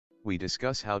we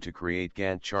discuss how to create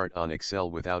Gantt chart on Excel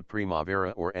without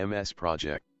Primavera or MS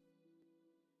Project.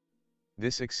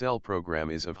 This Excel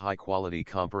program is of high quality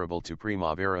comparable to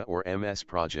Primavera or MS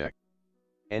Project.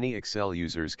 Any Excel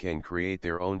users can create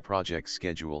their own project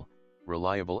schedule,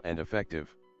 reliable and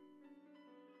effective.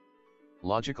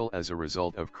 Logical as a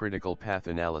result of critical path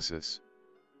analysis.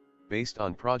 Based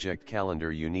on project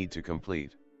calendar you need to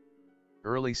complete.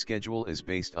 Early schedule is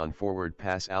based on forward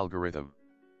pass algorithm.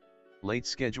 Late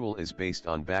schedule is based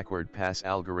on backward pass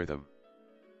algorithm.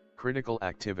 Critical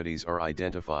activities are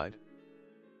identified.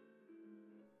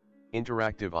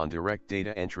 Interactive on direct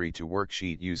data entry to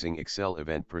worksheet using Excel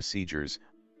event procedures,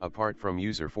 apart from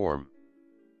Userform.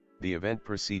 The event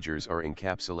procedures are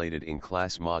encapsulated in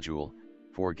class module,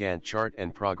 for Gantt chart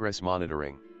and progress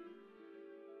monitoring.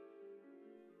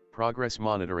 Progress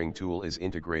monitoring tool is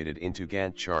integrated into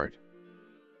Gantt chart.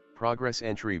 Progress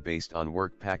entry based on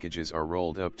work packages are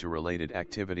rolled up to related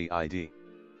activity ID.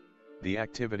 The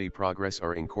activity progress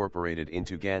are incorporated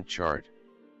into Gantt chart.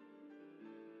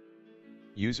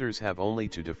 Users have only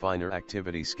to define their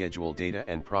activity schedule data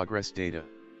and progress data.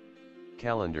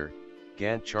 Calendar,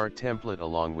 Gantt chart template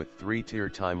along with 3-tier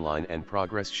timeline and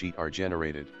progress sheet are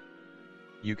generated.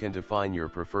 You can define your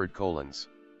preferred columns.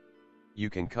 You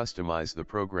can customize the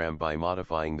program by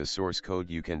modifying the source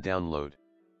code you can download.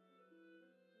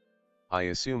 I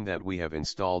assume that we have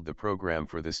installed the program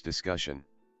for this discussion.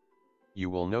 You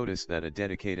will notice that a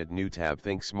dedicated new tab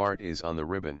Think Smart is on the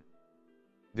ribbon.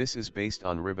 This is based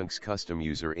on Ribbon's custom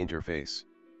user interface.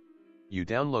 You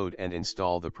download and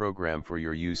install the program for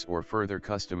your use or further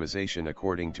customization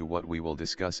according to what we will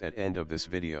discuss at end of this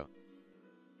video.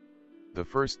 The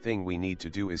first thing we need to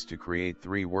do is to create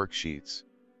 3 worksheets.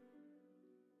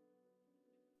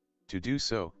 To do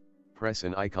so, press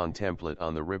an icon template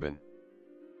on the ribbon.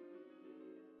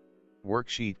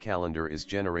 Worksheet calendar is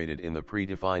generated in the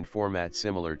predefined format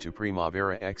similar to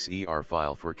Primavera XER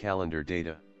file for calendar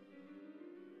data.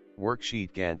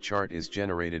 Worksheet Gantt chart is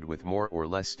generated with more or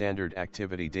less standard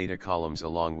activity data columns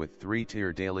along with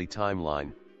 3-tier daily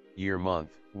timeline, year,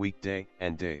 month, week, day,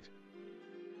 and date.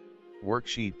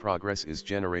 Worksheet progress is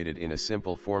generated in a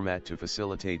simple format to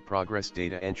facilitate progress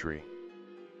data entry.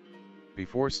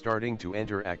 Before starting to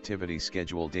enter activity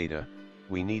schedule data,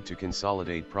 we need to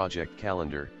consolidate project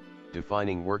calendar,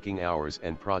 defining working hours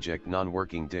and project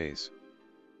non-working days.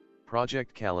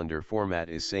 Project calendar format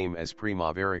is same as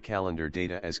Primavera calendar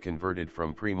data as converted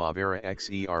from Primavera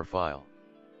XER file.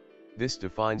 This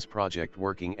defines project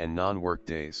working and non-work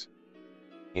days.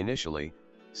 Initially,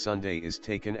 Sunday is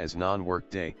taken as non-work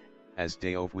day, as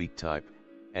day of week type,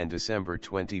 and December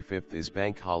 25th is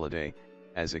bank holiday,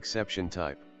 as exception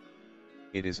type.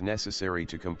 It is necessary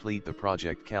to complete the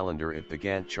project calendar if the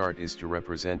Gantt chart is to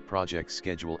represent project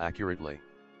schedule accurately.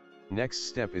 Next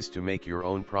step is to make your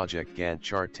own project Gantt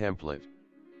chart template.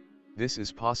 This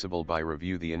is possible by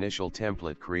review the initial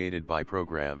template created by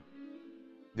program.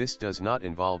 This does not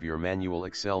involve your manual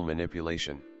Excel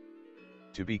manipulation.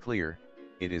 To be clear,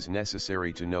 it is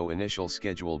necessary to know initial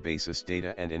schedule basis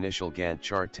data and initial Gantt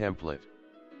chart template.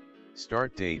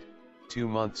 Start date, 2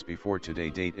 months before today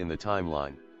date in the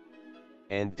timeline.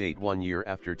 End date 1 year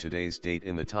after today's date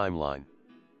in the timeline.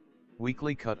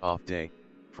 Weekly cut-off day,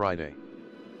 Friday.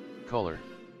 Color.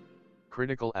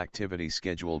 Critical activity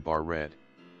schedule bar red.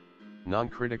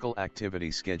 Non-critical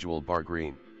activity schedule bar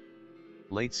green.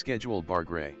 Late schedule bar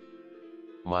gray.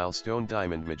 Milestone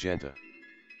diamond magenta.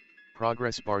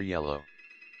 Progress bar yellow.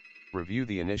 Review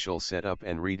the initial setup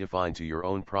and redefine to your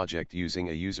own project using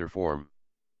a user form.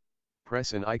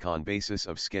 Press an icon basis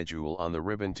of schedule on the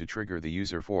ribbon to trigger the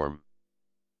user form.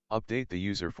 Update the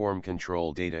user form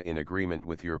control data in agreement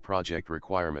with your project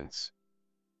requirements.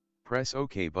 Press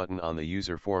OK button on the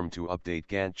user form to update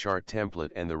Gantt chart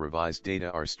template and the revised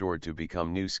data are stored to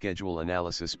become new schedule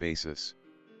analysis basis.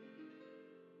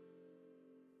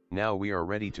 Now we are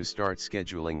ready to start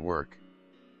scheduling work.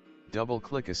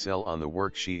 Double-click a cell on the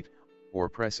worksheet, or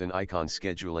press an icon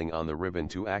scheduling on the ribbon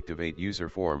to activate user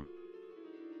form.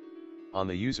 On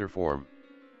the user form,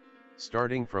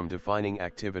 starting from defining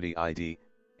activity ID,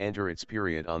 enter its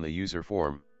period on the user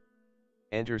form.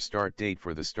 Enter start date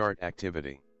for the start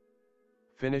activity.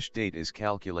 Finish date is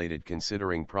calculated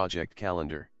considering project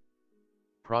calendar.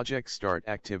 Project start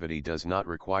activity does not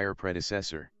require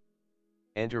predecessor.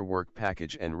 Enter work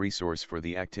package and resource for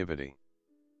the activity.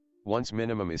 Once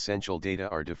minimum essential data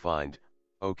are defined,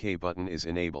 OK button is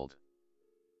enabled.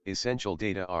 Essential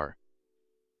data are: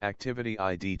 activity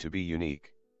ID to be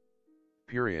unique,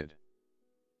 period,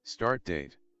 start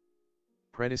date,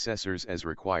 predecessors as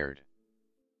required.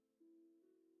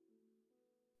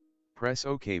 Press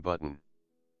OK button.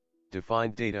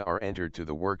 Defined data are entered to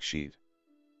the worksheet.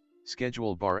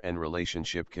 Schedule bar and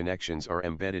relationship connections are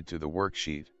embedded to the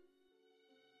worksheet.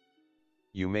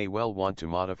 You may well want to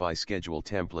modify schedule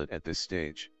template at this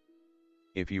stage.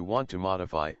 If you want to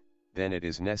modify, then it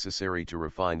is necessary to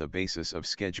refine the basis of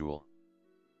schedule.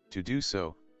 To do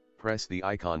so, press the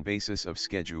icon basis of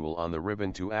schedule on the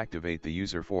ribbon to activate the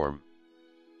user form.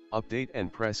 Update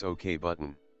and press OK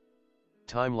button.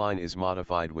 Timeline is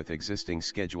modified with existing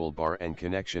schedule bar and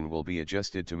connection will be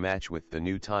adjusted to match with the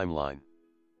new timeline.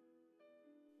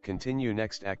 Continue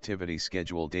next activity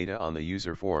schedule data on the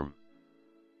user form.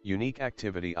 Unique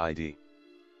activity ID.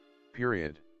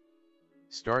 Period.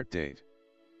 Start date.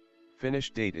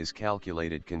 Finish date is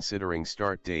calculated considering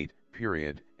start date,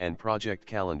 period, and project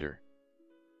calendar.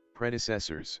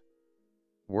 Predecessors.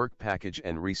 Work package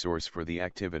and resource for the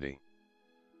activity.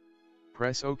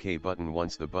 Press OK button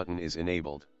once the button is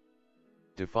enabled.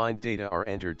 Defined data are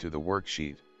entered to the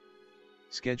worksheet.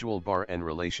 Schedule bar and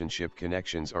relationship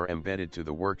connections are embedded to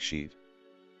the worksheet.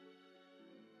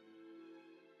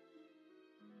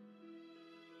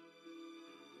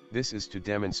 This is to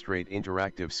demonstrate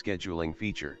interactive scheduling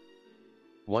feature.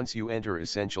 Once you enter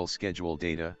essential schedule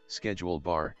data, schedule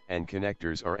bar and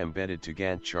connectors are embedded to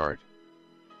Gantt chart.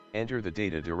 Enter the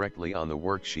data directly on the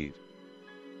worksheet.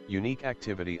 Unique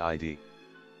activity ID.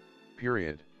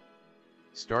 Period.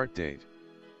 Start date.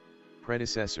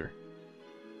 Predecessor.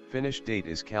 Finish date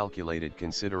is calculated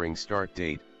considering start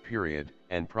date, period,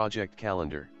 and project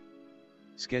calendar.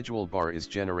 Schedule bar is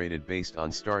generated based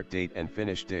on start date and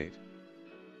finish date.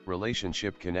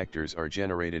 Relationship connectors are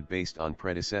generated based on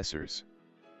predecessors.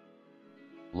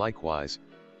 Likewise,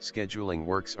 scheduling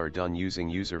works are done using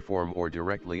Userform or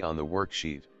directly on the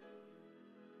worksheet.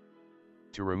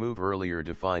 To remove earlier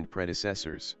defined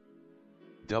predecessors,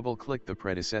 double-click the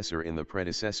predecessor in the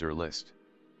predecessor list.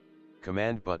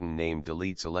 Command button named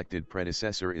Delete selected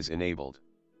predecessor is enabled.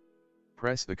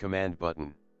 Press the command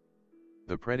button.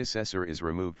 The predecessor is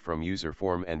removed from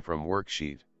Userform and from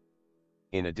worksheet.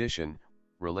 In addition,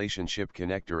 relationship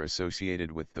connector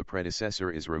associated with the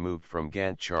predecessor is removed from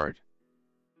Gantt chart.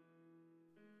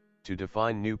 To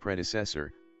define new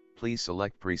predecessor, please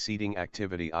select preceding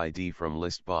activity ID from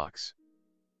list box.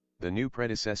 The new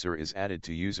predecessor is added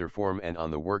to Userform and on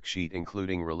the worksheet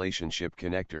including relationship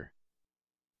connector.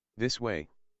 This way,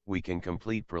 we can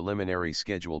complete preliminary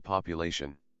schedule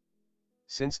population.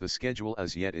 Since the schedule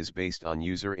as yet is based on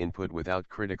user input without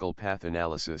critical path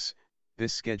analysis,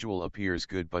 this schedule appears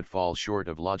good but falls short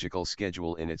of logical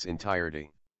schedule in its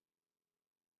entirety.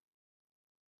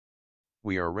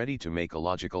 We are ready to make a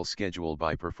logical schedule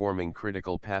by performing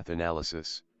critical path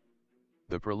analysis.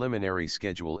 The preliminary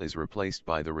schedule is replaced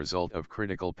by the result of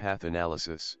critical path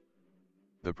analysis.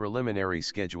 The preliminary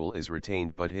schedule is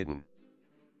retained but hidden.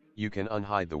 You can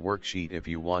unhide the worksheet if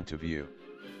you want to view.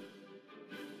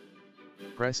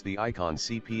 Press the icon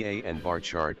CPA and bar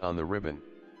chart on the ribbon.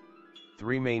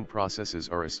 Three main processes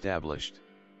are established.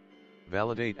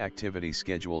 Validate activity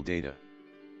schedule data.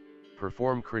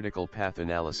 Perform critical path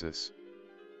analysis.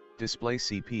 Display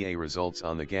CPA results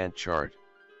on the Gantt chart.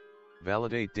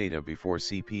 Validate data before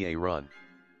CPA run.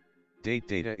 Date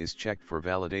data is checked for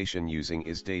validation using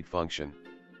isDate function.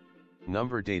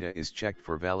 Number data is checked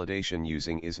for validation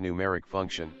using isNumeric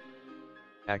function.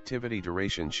 Activity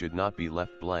duration should not be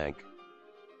left blank.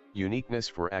 Uniqueness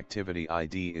for activity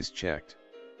ID is checked.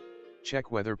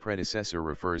 Check whether predecessor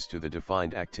refers to the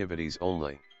defined activities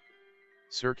only.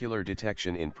 Circular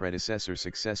detection in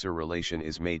predecessor-successor relation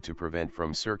is made to prevent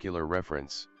from circular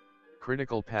reference.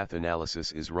 Critical path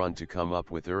analysis is run to come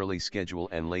up with early schedule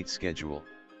and late schedule.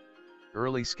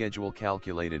 Early schedule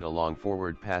calculated along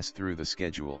forward pass through the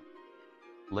schedule.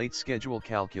 Late schedule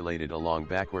calculated along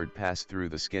backward pass through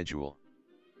the schedule.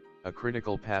 A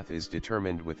critical path is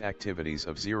determined with activities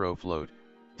of zero float,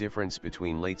 difference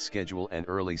between late schedule and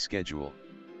early schedule.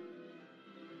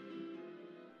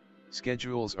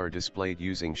 Schedules are displayed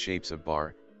using shapes of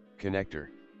bar, connector.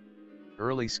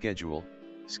 Early schedule,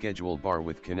 schedule bar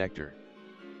with connector.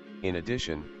 In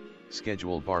addition,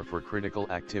 schedule bar for critical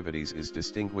activities is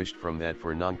distinguished from that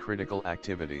for non-critical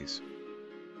activities.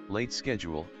 Late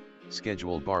schedule,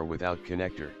 schedule bar without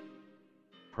connector.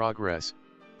 Progress,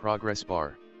 progress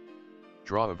bar.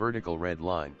 Draw a vertical red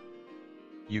line.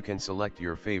 You can select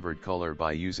your favored color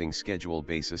by using schedule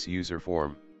basis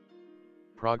Userform.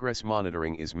 Progress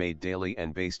monitoring is made daily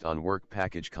and based on work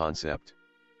package concept.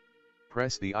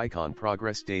 Press the icon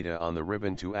progress data on the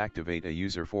ribbon to activate a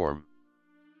Userform.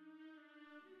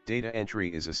 Data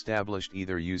entry is established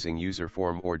either using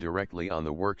Userform or directly on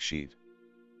the worksheet.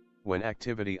 When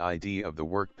activity ID of the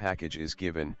work package is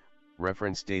given,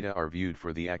 reference data are viewed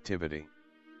for the activity.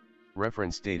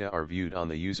 Reference data are viewed on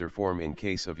the user form in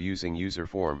case of using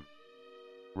Userform.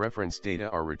 Reference data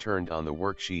are returned on the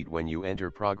worksheet when you enter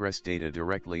progress data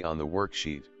directly on the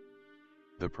worksheet.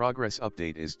 The progress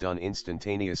update is done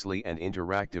instantaneously and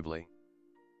interactively.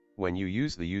 When you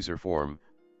use the user form,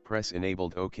 press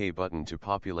Enabled OK button to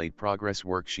populate progress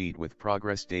worksheet with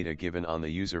progress data given on the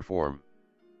user form.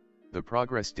 The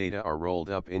progress data are rolled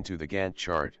up into the Gantt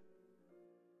chart.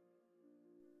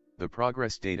 The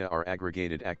progress data are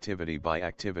aggregated activity by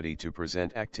activity to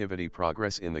present activity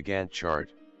progress in the Gantt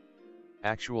chart.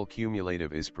 Actual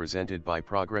cumulative is presented by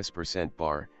progress percent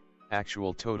bar,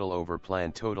 actual total over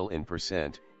plan total in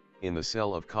percent, in the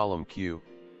cell of column Q,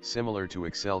 similar to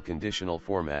Excel conditional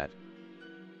format.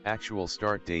 Actual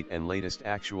start date and latest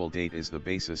actual date is the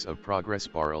basis of progress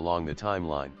bar along the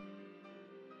timeline.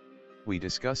 We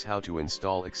discuss how to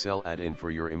install Excel add-in for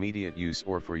your immediate use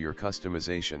or for your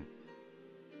customization.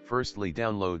 Firstly,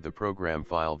 download the program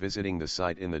file visiting the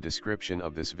site in the description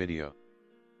of this video.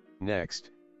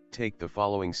 Next, take the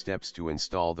following steps to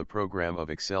install the program of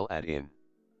Excel add-in.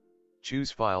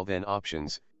 Choose File, then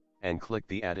Options, and click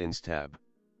the Add-ins tab.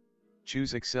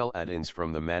 Choose Excel add-ins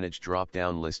from the Manage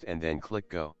drop-down list and then click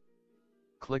Go.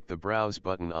 Click the Browse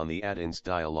button on the Add-ins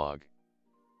dialog.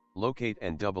 Locate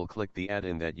and double-click the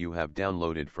add-in that you have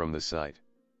downloaded from the site.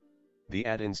 The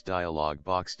Add-ins dialog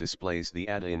box displays the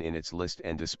add-in in its list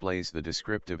and displays the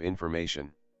descriptive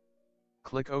information.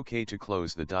 Click OK to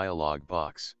close the dialog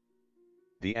box.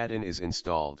 The add-in is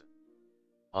installed.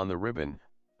 On the ribbon,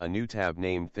 a new tab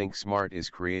named Think Smart is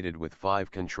created with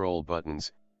 5 control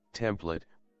buttons: Template,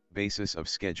 Basis of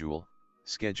Schedule,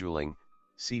 Scheduling,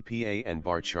 CPA and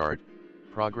Bar Chart,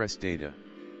 Progress Data.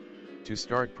 To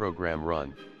start program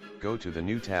run, go to the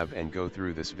New tab and go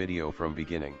through this video from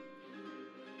beginning.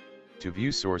 To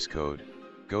view source code,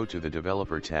 go to the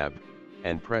Developer tab,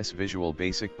 and press Visual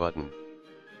Basic button.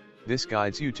 This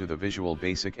guides you to the Visual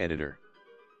Basic editor.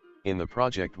 In the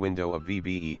project window of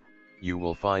VBA, you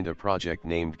will find a project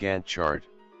named Gantt Chart.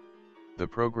 The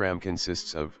program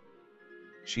consists of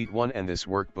Sheet 1 and this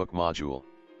workbook module,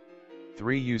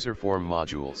 3 Userform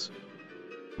modules,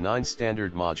 9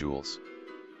 standard modules,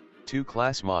 2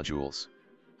 class modules.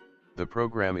 The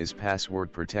program is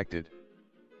password protected.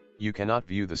 You cannot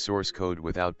view the source code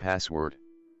without password.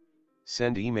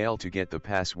 Send email to get the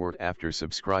password after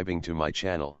subscribing to my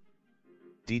channel.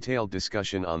 Detailed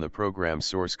discussion on the program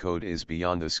source code is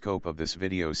beyond the scope of this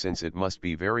video since it must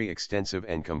be very extensive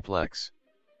and complex.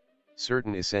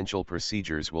 Certain essential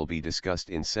procedures will be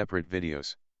discussed in separate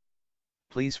videos.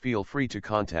 Please feel free to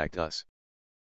contact us.